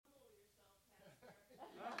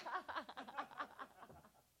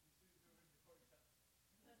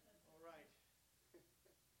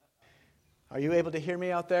Are you able to hear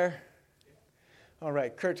me out there? All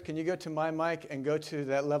right, Kurt, can you go to my mic and go to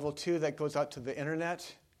that level 2 that goes out to the internet?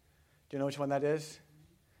 Do you know which one that is?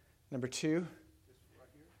 Number 2.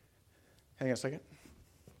 Hang on a second.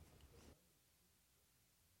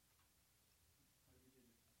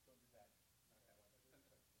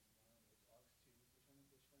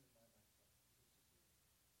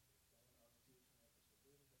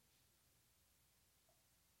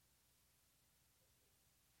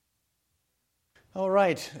 All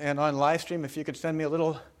right, and on live stream, if you could send me a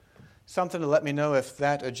little something to let me know if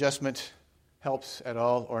that adjustment helps at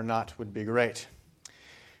all or not, would be great.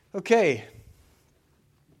 Okay.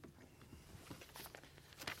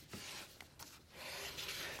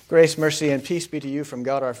 Grace, mercy, and peace be to you from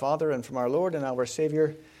God our Father and from our Lord and our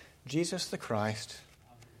Savior, Jesus the Christ.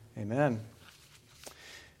 Amen.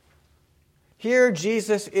 Here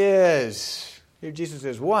Jesus is. Here Jesus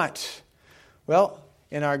is what? Well,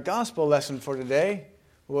 in our gospel lesson for today,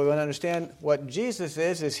 we want to understand what Jesus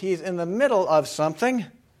is he's in the middle of something.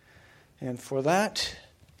 And for that,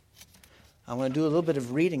 I want to do a little bit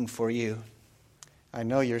of reading for you. I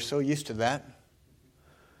know you're so used to that.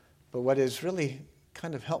 But what is really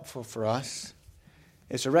kind of helpful for us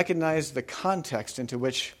is to recognize the context into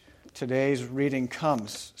which today's reading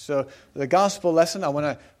comes. So the gospel lesson, I want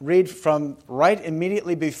to read from right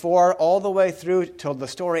immediately before all the way through till the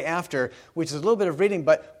story after, which is a little bit of reading,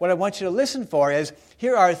 but what I want you to listen for is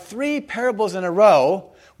here are 3 parables in a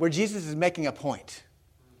row where Jesus is making a point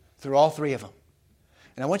through all 3 of them.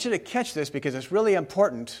 And I want you to catch this because it's really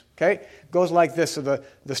important, okay? It goes like this. So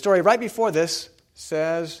the story right before this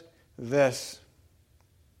says this.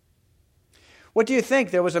 What do you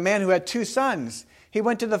think? There was a man who had 2 sons. He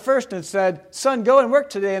went to the first and said, "Son, go and work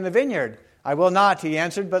today in the vineyard." "I will not," he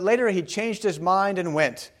answered, but later he changed his mind and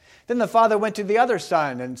went. Then the father went to the other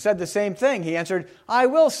son and said the same thing. He answered, "I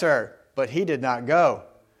will, sir," but he did not go.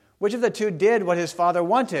 Which of the 2 did what his father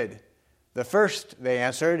wanted? "The first," they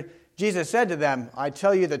answered. Jesus said to them, "I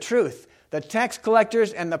tell you the truth. The tax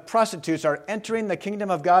collectors and the prostitutes are entering the kingdom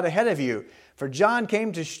of God ahead of you. For John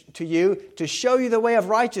came to you to show you the way of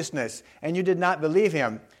righteousness, and you did not believe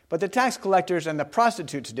him. But the tax collectors and the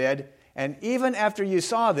prostitutes did, and even after you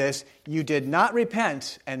saw this, you did not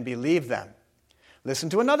repent and believe them." Listen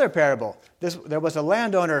to another parable. There was a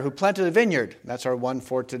landowner who planted a vineyard. That's our one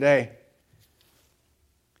for today.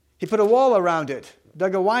 He put a wall around it,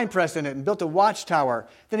 dug a winepress in it, and built a watchtower.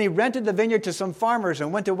 Then he rented the vineyard to some farmers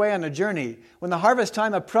and went away on a journey. When the harvest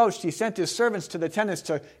time approached, he sent his servants to the tenants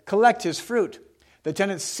to collect his fruit. The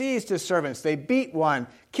tenants seized his servants. They beat one,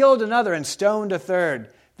 killed another, and stoned a third.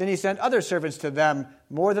 Then he sent other servants to them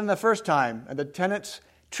more than the first time, and the tenants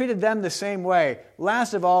treated them the same way.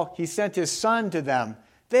 Last of all, he sent his son to them.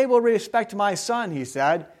 "They will respect my son," he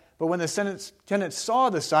said. But when the tenants saw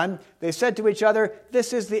the son, they said to each other,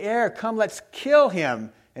 "This is the heir. Come, let's kill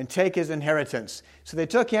him and take his inheritance." So they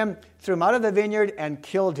took him, threw him out of the vineyard, and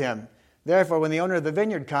killed him. Therefore, when the owner of the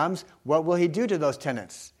vineyard comes, what will he do to those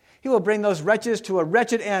tenants? "He will bring those wretches to a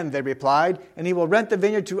wretched end," they replied, "and he will rent the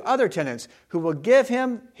vineyard to other tenants who will give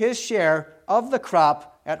him his share of the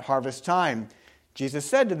crop at harvest time." Jesus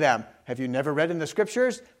said to them, "Have you never read in the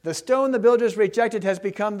Scriptures? The stone the builders rejected has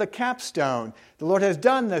become the capstone. The Lord has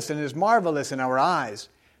done this and is marvelous in our eyes.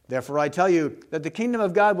 Therefore I tell you that the kingdom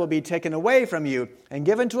of God will be taken away from you and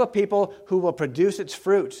given to a people who will produce its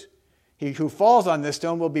fruit. He who falls on this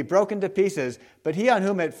stone will be broken to pieces, but he on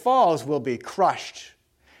whom it falls will be crushed."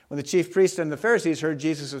 When the chief priests and the Pharisees heard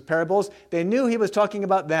Jesus' parables, they knew he was talking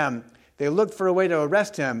about them. They looked for a way to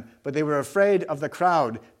arrest him, but they were afraid of the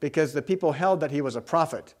crowd because the people held that he was a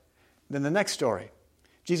prophet. Then the next story.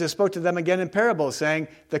 Jesus spoke to them again in parables, saying,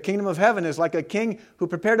 "The kingdom of heaven is like a king who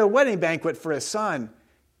prepared a wedding banquet for his son.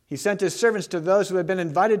 He sent his servants to those who had been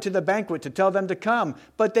invited to the banquet to tell them to come,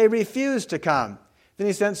 but they refused to come. Then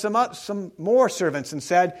he sent some more servants and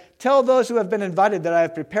said, 'Tell those who have been invited that I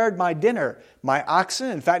have prepared my dinner. My oxen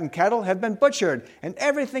and fattened cattle have been butchered, and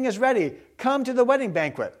everything is ready. Come to the wedding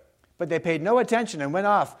banquet.' But they paid no attention and went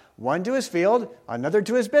off, one to his field, another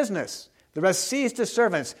to his business. The rest seized his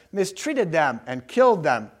servants, mistreated them, and killed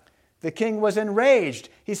them. The king was enraged.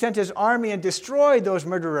 He sent his army and destroyed those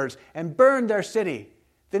murderers and burned their city.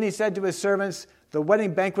 Then he said to his servants, 'The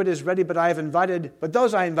wedding banquet is ready, but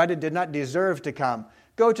those I invited did not deserve to come.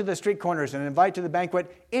 Go to the street corners and invite to the banquet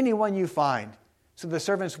anyone you find.' So the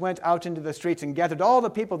servants went out into the streets and gathered all the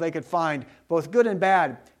people they could find, both good and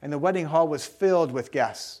bad, and the wedding hall was filled with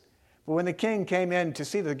guests. But when the king came in to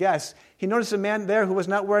see the guests, he noticed a man there who was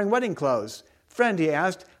not wearing wedding clothes. 'Friend,' he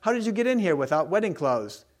asked, 'how did you get in here without wedding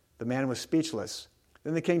clothes?' The man was speechless.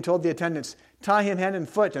 Then the king told the attendants, "Tie him hand and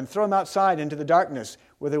foot and throw him outside into the darkness,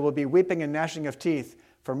 where there will be weeping and gnashing of teeth.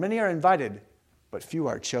 For many are invited, but few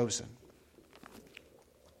are chosen."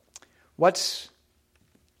 What's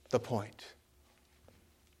the point?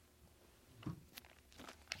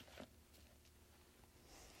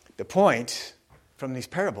 The point from these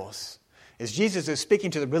parables is Jesus is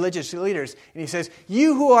speaking to the religious leaders, and he says,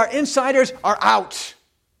 "You who are insiders are out.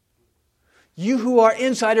 You who are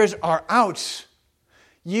insiders are out.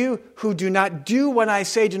 You who do not do what I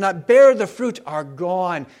say, do not bear the fruit, are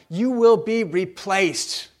gone. You will be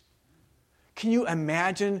replaced." Can you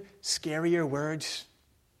imagine scarier words?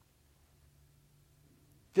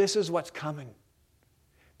 This is what's coming.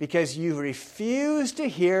 Because you refuse to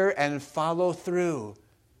hear and follow through.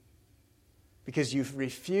 Because you've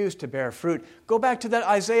refused to bear fruit. Go back to that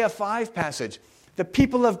Isaiah 5 passage. The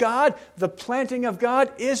people of God, the planting of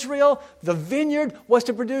God, Israel, the vineyard was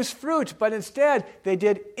to produce fruit, but instead they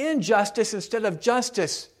did injustice instead of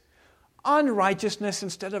justice, unrighteousness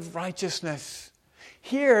instead of righteousness.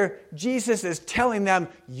 Here, Jesus is telling them,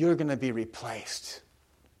 you're going to be replaced.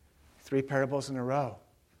 3 parables in a row.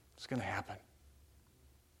 It's going to happen.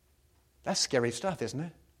 That's scary stuff, isn't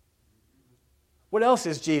it? What else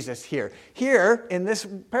is Jesus here? Here, in this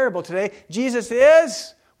parable today, Jesus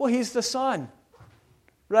is, well, he's the Son.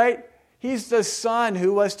 Right? He's the Son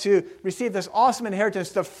who was to receive this awesome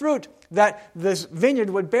inheritance. The fruit that this vineyard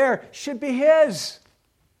would bear should be his.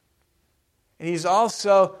 And he's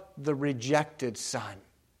also the rejected Son.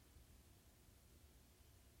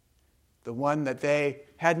 The one that they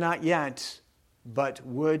had not yet, but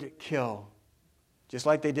would kill. Just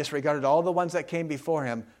like they disregarded all the ones that came before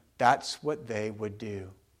him, that's what they would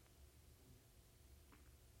do.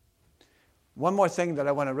 One more thing that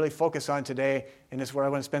I want to really focus on today, and it's where I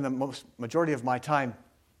want to spend the majority of my time.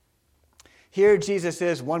 Here Jesus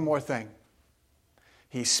is, one more thing.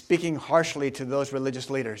 He's speaking harshly to those religious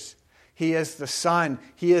leaders. He is the Son.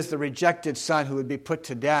 He is the rejected Son who would be put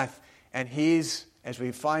to death. And he's, as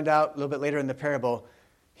we find out a little bit later in the parable,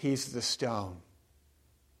 he's the stone.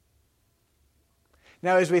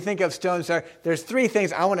 Now, as we think of stones, there's 3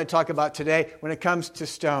 things I want to talk about today when it comes to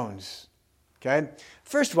stones. Okay?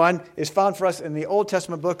 First one is found for us in the Old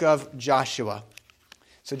Testament book of Joshua.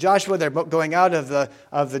 So Joshua, they're going out of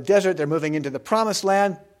the desert. They're moving into the promised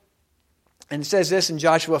land. And it says this in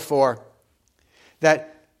Joshua 4,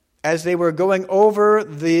 that as they were going over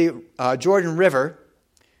the Jordan River,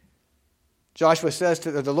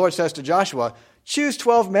 the Lord says to Joshua, "Choose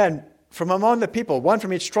 12 men from among the people, one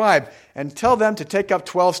from each tribe, and tell them to take up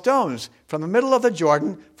 12 stones from the middle of the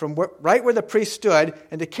Jordan, from right where the priest stood,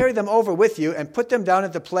 and to carry them over with you and put them down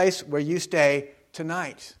at the place where you stay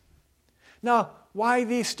tonight." Now, why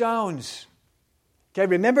these stones? Okay,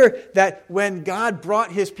 remember that when God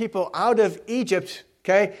brought his people out of Egypt,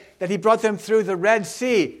 okay, that he brought them through the Red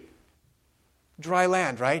Sea, dry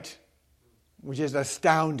land, right? Which is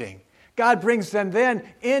astounding. God brings them then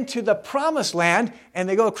into the promised land, and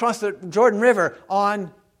they go across the Jordan River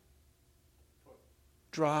on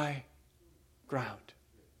dry ground.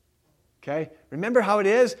 Okay? Remember how it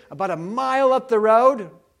is? About a mile up the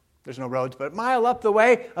road, there's no roads, but a mile up the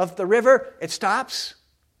way of the river, it stops.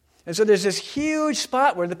 And so there's this huge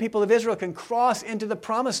spot where the people of Israel can cross into the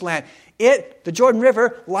promised land. The Jordan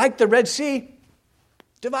River, like the Red Sea,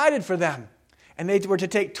 divided for them. And they were to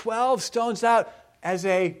take 12 stones out as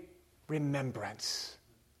a remembrance.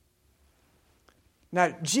 Now,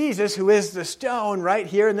 Jesus, who is the stone right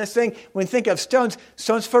here in this thing, when we think of stones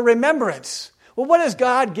for remembrance. Well, what has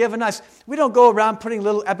God given us? We don't go around putting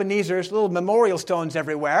little Ebenezers, little memorial stones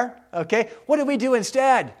everywhere. Okay? What do we do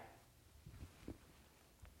instead?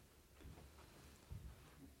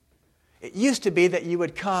 It used to be that you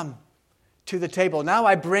would come to the table. Now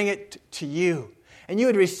I bring it to you. And you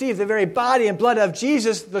would receive the very body and blood of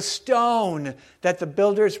Jesus, the stone that the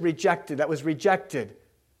builders rejected, that was rejected.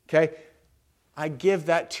 Okay? I give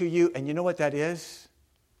that to you, and you know what that is?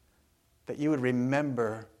 That you would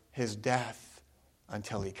remember his death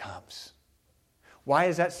until he comes. Why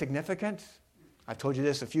is that significant? I've told you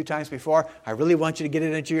this a few times before. I really want you to get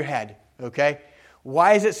it into your head. Okay?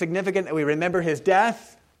 Why is it significant that we remember his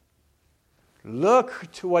death? Look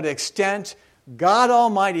to what extent God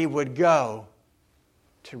Almighty would go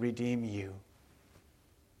to redeem you.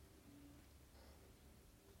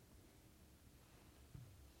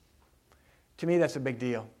 To me, that's a big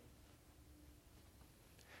deal.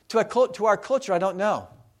 To our culture, I don't know.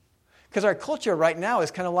 Because our culture right now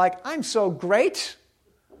is kind of like, I'm so great.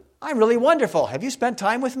 I'm really wonderful. Have you spent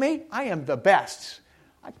time with me? I am the best.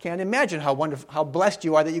 I can't imagine how wonderful, how blessed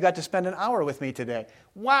you are that you got to spend an hour with me today.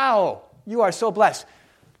 Wow, you are so blessed.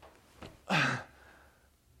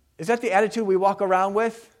 Is that the attitude we walk around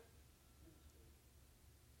with?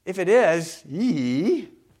 If it is, yee.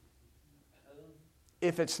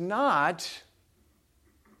 If it's not,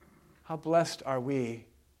 how blessed are we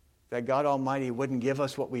that God Almighty wouldn't give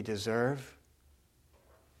us what we deserve,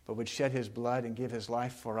 but would shed His blood and give His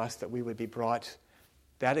life for us, that we would be brought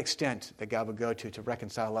that extent that God would go to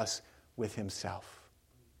reconcile us with Himself.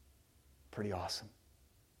 Pretty awesome.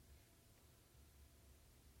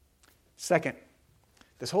 Second,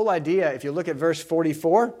 this whole idea, if you look at verse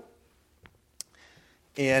 44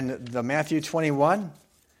 in the Matthew 21,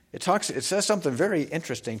 it says something very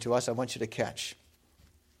interesting to us I want you to catch.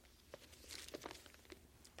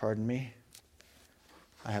 Pardon me.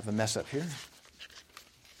 I have a mess up here.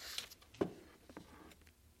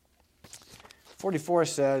 44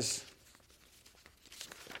 says,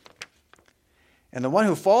 "And the one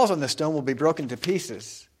who falls on the stone will be broken to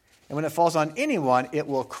pieces, and when it falls on anyone, it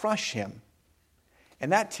will crush him."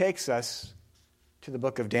 And that takes us to the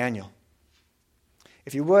book of Daniel.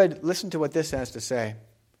 If you would, listen to what this has to say.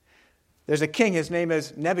 There's a king, his name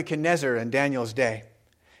is Nebuchadnezzar in Daniel's day.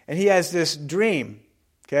 And he has this dream,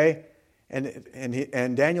 okay?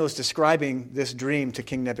 And Daniel is describing this dream to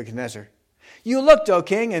King Nebuchadnezzar. "You looked, O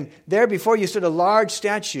king, and there before you stood a large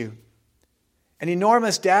statue, an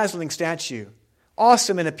enormous, dazzling statue,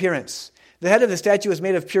 awesome in appearance. The head of the statue is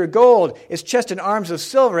made of pure gold, its chest and arms of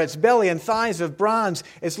silver, its belly and thighs of bronze,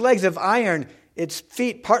 its legs of iron, its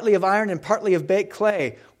feet partly of iron and partly of baked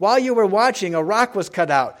clay. While you were watching, a rock was cut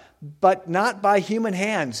out, but not by human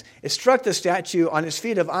hands. It struck the statue on its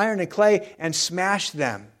feet of iron and clay and smashed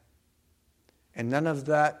them. And none of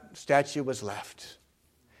that statue was left."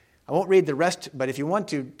 I won't read the rest, but if you want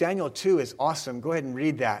to, Daniel 2 is awesome. Go ahead and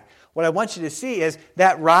read that. What I want you to see is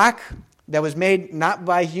that rock that was made not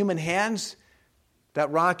by human hands, that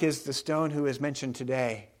rock is the stone who is mentioned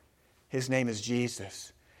today. His name is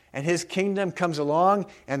Jesus. And His kingdom comes along,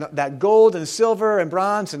 and that gold and silver and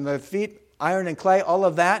bronze and the feet, iron and clay, all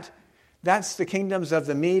of that, that's the kingdoms of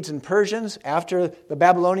the Medes and Persians. After the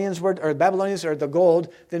Babylonians are the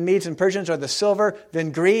gold, then Medes and Persians are the silver,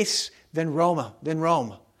 then Greece, then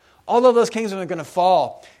Rome. All of those kingdoms are going to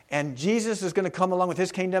fall, and Jesus is going to come along with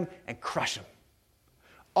His kingdom and crush them.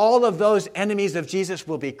 All of those enemies of Jesus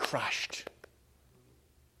will be crushed.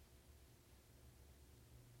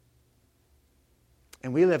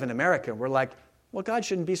 And we live in America, and we're like, well, God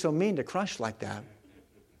shouldn't be so mean to crush like that.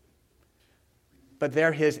 But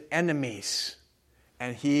they're His enemies,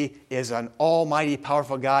 and He is an almighty,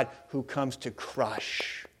 powerful God who comes to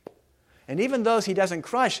crush. And even those He doesn't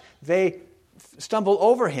crush, they stumble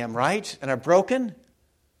over Him, right? And are broken.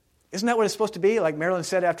 Isn't that what it's supposed to be? Like Marilyn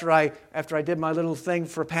said after I did my little thing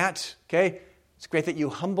for Pat, okay? It's great that you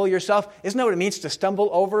humble yourself. Isn't that what it means to stumble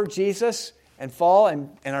over Jesus and fall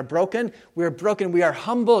and are broken? We're broken. We are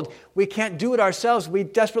humbled. We can't do it ourselves. We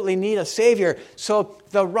desperately need a Savior. So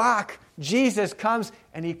the rock, Jesus, comes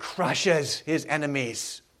and He crushes His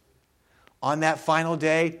enemies. On that final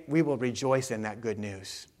day, we will rejoice in that good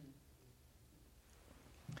news.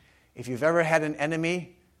 If you've ever had an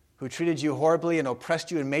enemy who treated you horribly and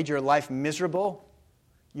oppressed you and made your life miserable,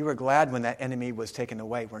 you were glad when that enemy was taken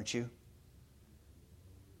away, weren't you?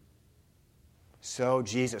 So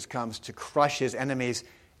Jesus comes to crush His enemies,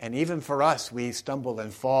 and even for us, we stumble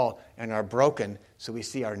and fall and are broken, so we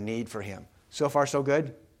see our need for Him. So far, so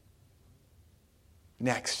good?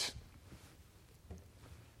 Next.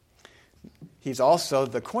 He's also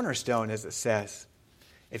the cornerstone, as it says.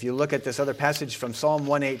 If you look at this other passage from Psalm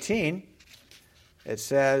 118, it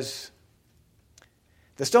says,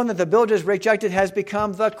 "The stone that the builders rejected has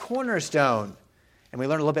become the cornerstone." And we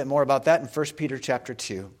learn a little bit more about that in 1 Peter chapter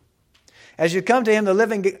 2. "As you come to Him, the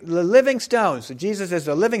living stone," so Jesus is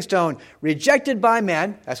the living stone, "rejected by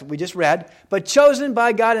men," that's what we just read, "but chosen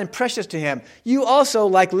by God and precious to Him. You also,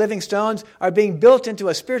 like living stones, are being built into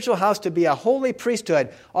a spiritual house to be a holy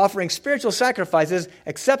priesthood, offering spiritual sacrifices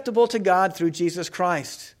acceptable to God through Jesus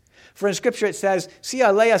Christ. For in Scripture it says, 'See,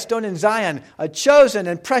 I lay a stone in Zion, a chosen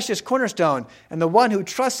and precious cornerstone, and the one who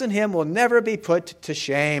trusts in Him will never be put to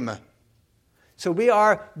shame.'" So we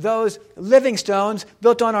are those living stones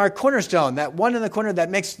built on our cornerstone, that one in the corner that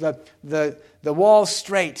makes the walls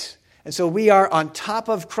straight. And so we are on top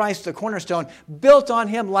of Christ, the cornerstone, built on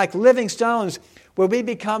Him like living stones, where we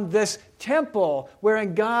become this temple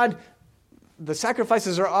wherein God, the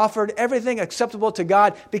sacrifices are offered, everything acceptable to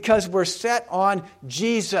God, because we're set on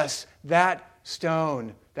Jesus, that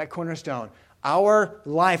stone, that cornerstone. Our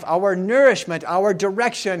life, our nourishment, our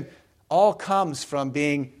direction all comes from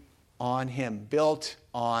being on Him, built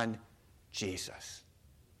on Jesus.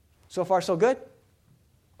 So far, so good?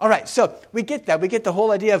 All right, so we get that. We get the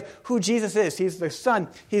whole idea of who Jesus is. He's the Son.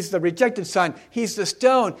 He's the rejected Son. He's the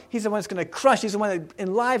stone. He's the one that's going to crush. He's the one that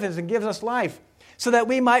enlivens and gives us life so that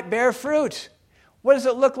we might bear fruit. What does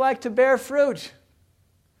it look like to bear fruit?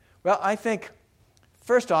 Well, I think,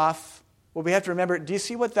 first off, what we have to remember, do you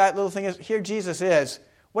see what that little thing is? Here Jesus is.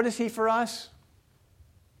 What is he for us?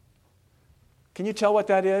 Can you tell what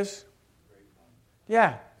that is?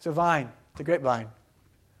 Yeah, it's a vine. It's a grapevine.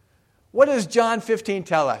 What does John 15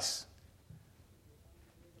 tell us?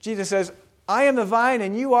 Jesus says, I am the vine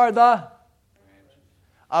and you are the...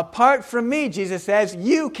 Apart from me, Jesus says,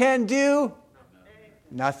 you can do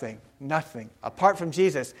nothing. Nothing. Apart from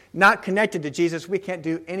Jesus, not connected to Jesus, we can't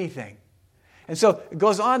do anything. And so it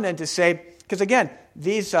goes on then to say, because again,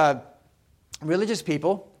 these religious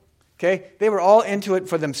people, okay, they were all into it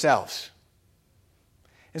for themselves.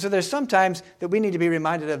 And so there's sometimes that we need to be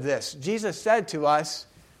reminded of this. Jesus said to us,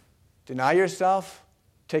 deny yourself,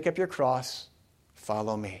 take up your cross,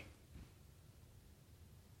 follow me.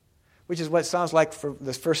 Which is what it sounds like for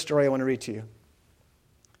this first story I want to read to you.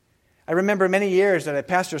 I remember many years at a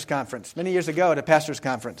pastor's conference, many years ago at a pastor's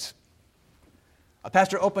conference, a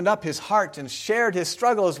pastor opened up his heart and shared his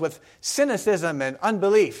struggles with cynicism and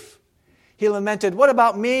unbelief. He lamented, what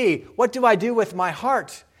about me? What do I do with my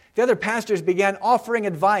heart? The other pastors began offering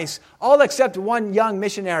advice, all except one young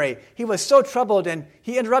missionary. He was so troubled and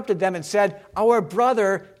he interrupted them and said, our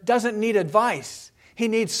brother doesn't need advice. He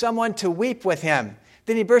needs someone to weep with him.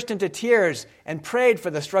 Then he burst into tears and prayed for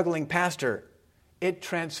the struggling pastor. It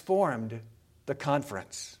transformed the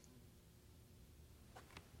conference.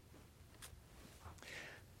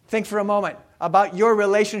 Think for a moment about your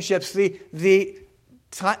relationships, the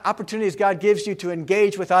opportunities God gives you to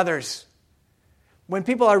engage with others. When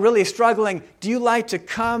people are really struggling, do you like to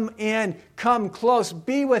come in, come close,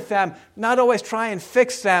 be with them, not always try and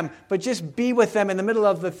fix them, but just be with them in the middle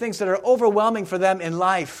of the things that are overwhelming for them in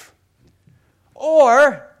life?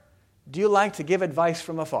 Or do you like to give advice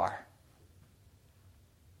from afar?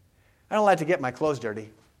 I don't like to get my clothes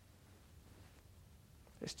dirty.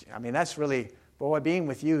 That's really, boy, being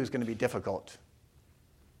with you is going to be difficult.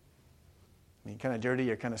 You're kind of dirty,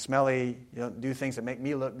 you're kind of smelly, you don't do things that make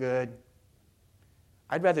me look good.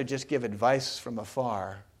 I'd rather just give advice from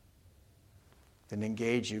afar than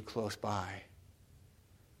engage you close by,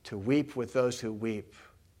 to weep with those who weep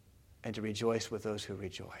and to rejoice with those who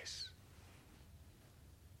rejoice.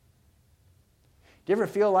 Do you ever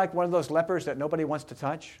feel like one of those lepers that nobody wants to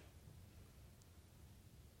touch?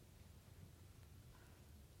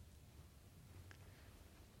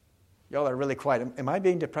 Y'all are really quiet. Am I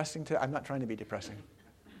being depressing today? I'm not trying to be depressing.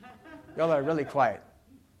 Y'all are really quiet.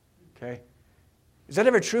 Okay? Is that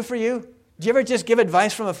ever true for you? Do you ever just give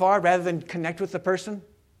advice from afar rather than connect with the person?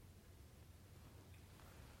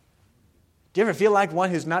 Do you ever feel like one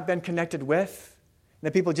who's not been connected with, and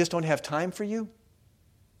that people just don't have time for you?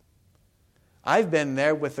 I've been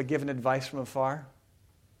there with the given advice from afar.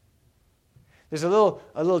 There's a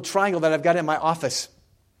little triangle that I've got in my office,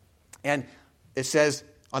 and it says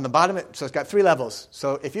on the bottom, so it's got 3 levels.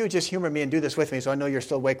 So if you would just humor me and do this with me so I know you're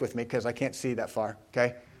still awake with me because I can't see that far,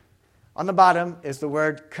 okay? On the bottom is the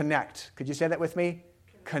word connect. Could you say that with me?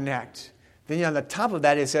 Connect. Then on the top of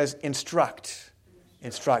that it says instruct.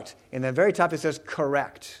 Instruct. And then the very top it says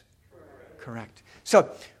correct. Correct.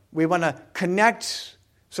 So we want to connect.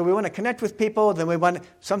 So we want to connect with people. Then we want,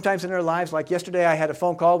 sometimes in our lives, like yesterday I had a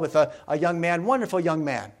phone call with a young man, wonderful young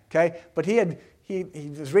man, okay? But he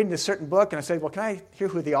was reading this certain book, and I said, well, can I hear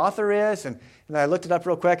who the author is? And I looked it up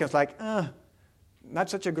real quick, and it's like, not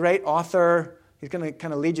such a great author. He's going to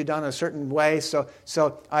kind of lead you down a certain way. So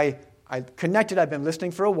I connected. I've been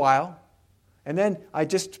listening for a while. And then I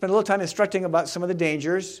just spent a little time instructing about some of the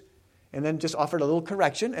dangers and then just offered a little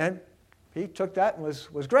correction. And he took that and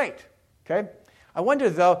was great. Okay? I wonder,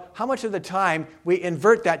 though, how much of the time we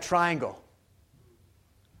invert that triangle.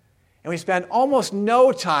 And we spend almost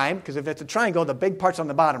no time, because if it's a triangle, the big part's on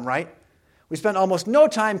the bottom, right? We spend almost no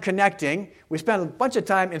time connecting. We spend a bunch of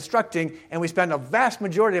time instructing. And we spend a vast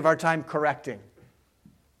majority of our time correcting.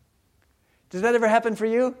 Does that ever happen for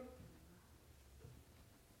you?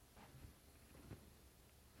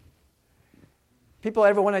 People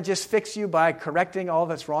ever want to just fix you by correcting all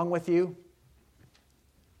that's wrong with you?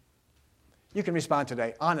 You can respond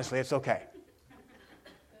today. Honestly, it's okay.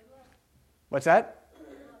 What's that?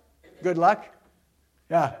 Good luck?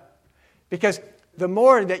 Yeah. Because the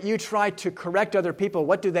more that you try to correct other people,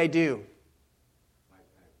 what do?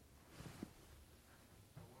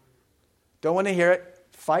 Don't want to hear it.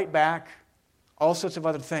 Fight back. All sorts of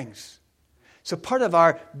other things. So part of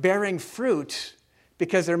our bearing fruit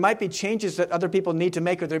because there might be changes that other people need to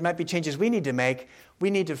make, or there might be changes we need to make. We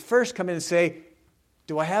need to first come in and say,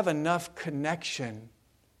 do I have enough connection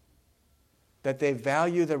that they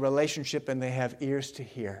value the relationship and they have ears to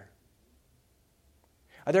hear?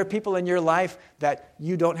 Are there people in your life that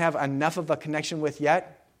you don't have enough of a connection with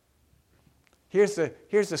yet? Here's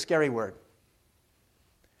the scary word.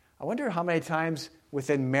 I wonder how many times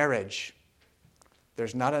within marriage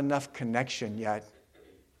there's not enough connection yet,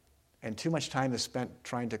 and too much time is spent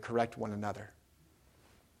trying to correct one another.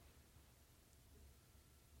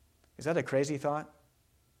 Is that a crazy thought?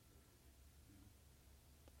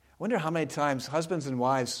 I wonder how many times husbands and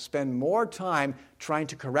wives spend more time trying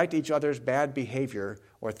to correct each other's bad behavior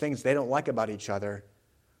or things they don't like about each other,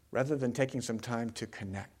 rather than taking some time to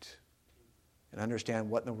connect and understand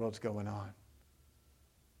what in the world's going on.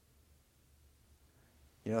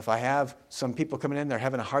 You know, if I have some people coming in, they're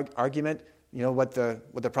having a hard argument, you know what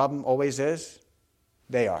the problem always is?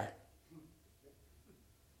 They are.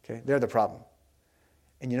 Okay, they're the problem.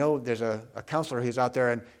 And you know, there's a counselor who's out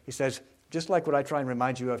there, and he says, just like what I try and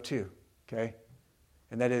remind you of too, okay?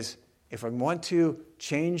 And that is, if I want to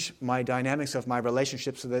change my dynamics of my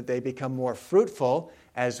relationships so that they become more fruitful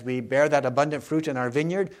as we bear that abundant fruit in our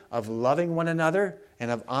vineyard of loving one another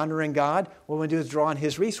and of honoring God, what we want to do is draw on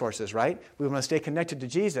His resources, right? We want to stay connected to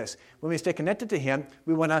Jesus. When we stay connected to Him,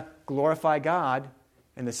 we want to glorify God.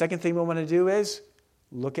 And the second thing we want to do is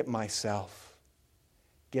look at myself.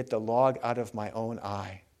 Get the log out of my own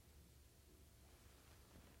eye.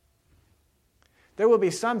 There will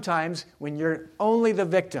be some times when you're only the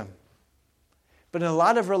victim. But in a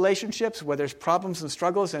lot of relationships where there's problems and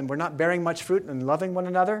struggles and we're not bearing much fruit and loving one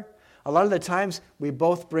another, a lot of the times we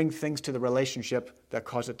both bring things to the relationship that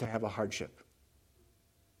cause it to have a hardship.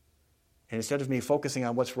 And instead of me focusing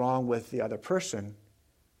on what's wrong with the other person,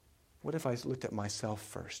 what if I looked at myself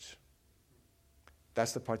first?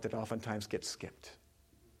 That's the part that oftentimes gets skipped.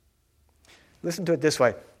 Listen to it this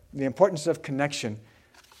way. The importance of connection.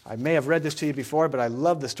 I may have read this to you before, but I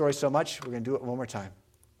love the story so much, we're going to do it one more time.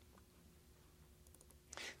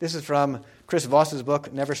 This is from Chris Voss's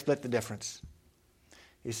book, Never Split the Difference.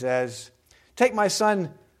 He says, take my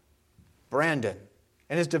son, Brandon,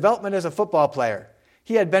 and his development as a football player.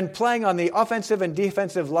 He had been playing on the offensive and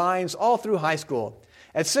defensive lines all through high school.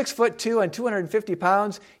 At 6'2" and 250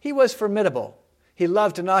 pounds, he was formidable. He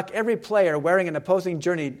loved to knock every player wearing an opposing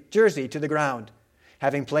jersey to the ground.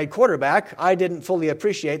 Having played quarterback, I didn't fully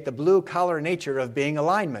appreciate the blue-collar nature of being a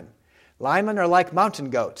lineman. Linemen are like mountain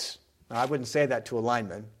goats. Now, I wouldn't say that to a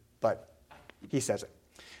lineman, but he says it.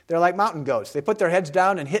 They're like mountain goats. They put their heads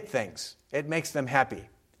down and hit things. It makes them happy.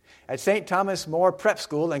 At St. Thomas More Prep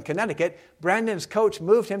School in Connecticut, Brandon's coach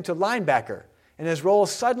moved him to linebacker, and his role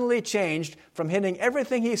suddenly changed from hitting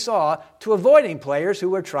everything he saw to avoiding players who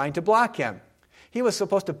were trying to block him. He was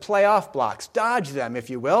supposed to play off blocks, dodge them, if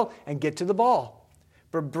you will, and get to the ball.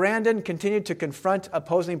 But Brandon continued to confront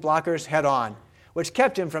opposing blockers head-on, which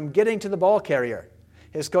kept him from getting to the ball carrier.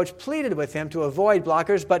 His coach pleaded with him to avoid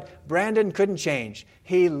blockers, but Brandon couldn't change.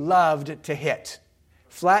 He loved to hit.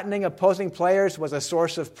 Flattening opposing players was a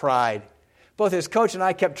source of pride. Both his coach and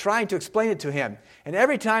I kept trying to explain it to him, and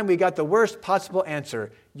every time we got the worst possible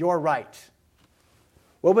answer, "You're right."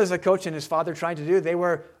 What was the coach and his father trying to do? They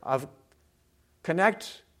were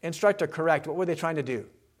connect, instruct, or correct. What were they trying to do?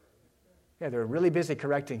 Yeah, they were really busy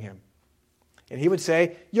correcting him. And he would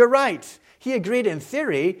say, "You're right." He agreed in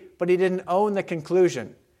theory, but he didn't own the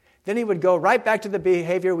conclusion. Then he would go right back to the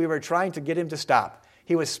behavior we were trying to get him to stop.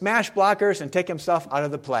 He would smash blockers and take himself out of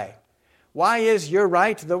the play. Why is "you're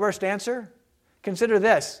right" the worst answer? Consider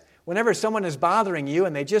this. Whenever someone is bothering you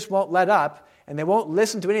and they just won't let up and they won't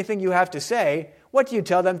listen to anything you have to say, what do you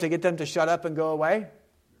tell them to get them to shut up and go away?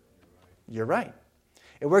 You're right.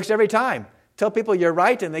 It works every time. Tell people you're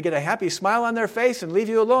right and they get a happy smile on their face and leave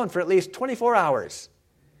you alone for at least 24 hours.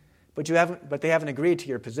 But they haven't agreed to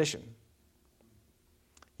your position.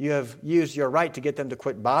 You have used your right to get them to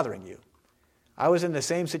quit bothering you. I was in the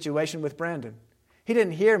same situation with Brandon. He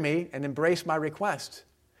didn't hear me and embrace my request.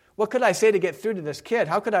 What could I say to get through to this kid?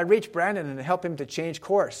 How could I reach Brandon and help him to change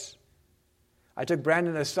course? I took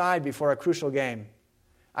Brandon aside before a crucial game.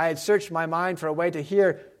 I had searched my mind for a way to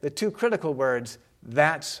hear the two critical words,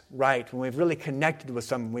 "That's right," when we've really connected with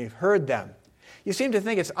someone, we've heard them. You seem to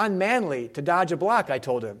think it's unmanly to dodge a block, I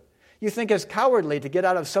told him. You think it's cowardly to get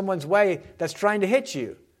out of someone's way that's trying to hit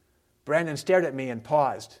you. Brandon stared at me and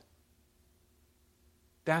paused.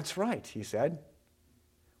 "That's right," he said.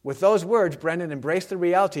 With those words, Brandon embraced the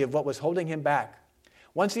reality of what was holding him back.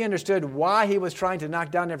 Once he understood why he was trying to knock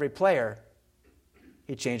down every player,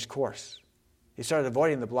 he changed course. He started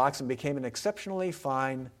avoiding the blocks and became an exceptionally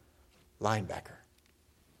fine linebacker.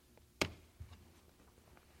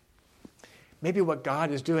 Maybe what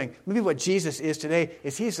God is doing, maybe what Jesus is today,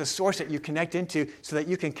 is he's the source that you connect into so that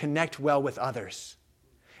you can connect well with others.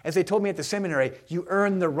 As they told me at the seminary, you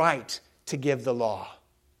earn the right to give the law.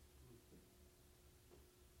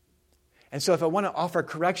 And so if I want to offer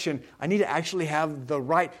correction, I need to actually have the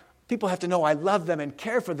right. People have to know I love them and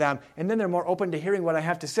care for them, and then they're more open to hearing what I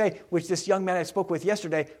have to say, which this young man I spoke with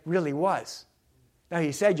yesterday really was. Now,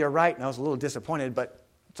 he said, you're right, and I was a little disappointed, but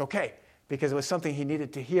it's okay, because it was something he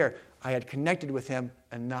needed to hear. I had connected with him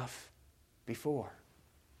enough before.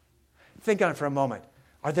 Think on it for a moment.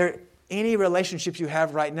 Are there any relationships you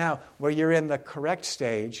have right now where you're in the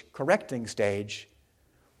correcting stage,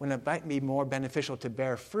 when it might be more beneficial to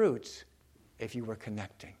bear fruit if you were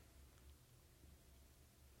connecting?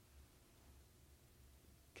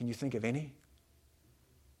 Can you think of any?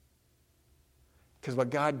 Because what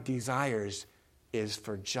God desires is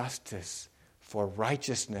for justice, for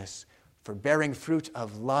righteousness, for bearing fruit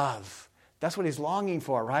of love. That's what he's longing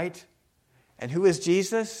for, right? And who is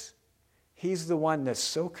Jesus? He's the one that's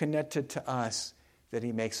so connected to us that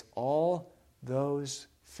he makes all those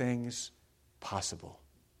things possible.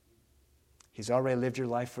 He's already lived your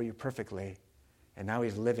life for you perfectly, and now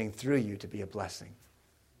he's living through you to be a blessing.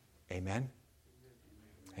 Amen?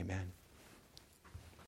 Amen.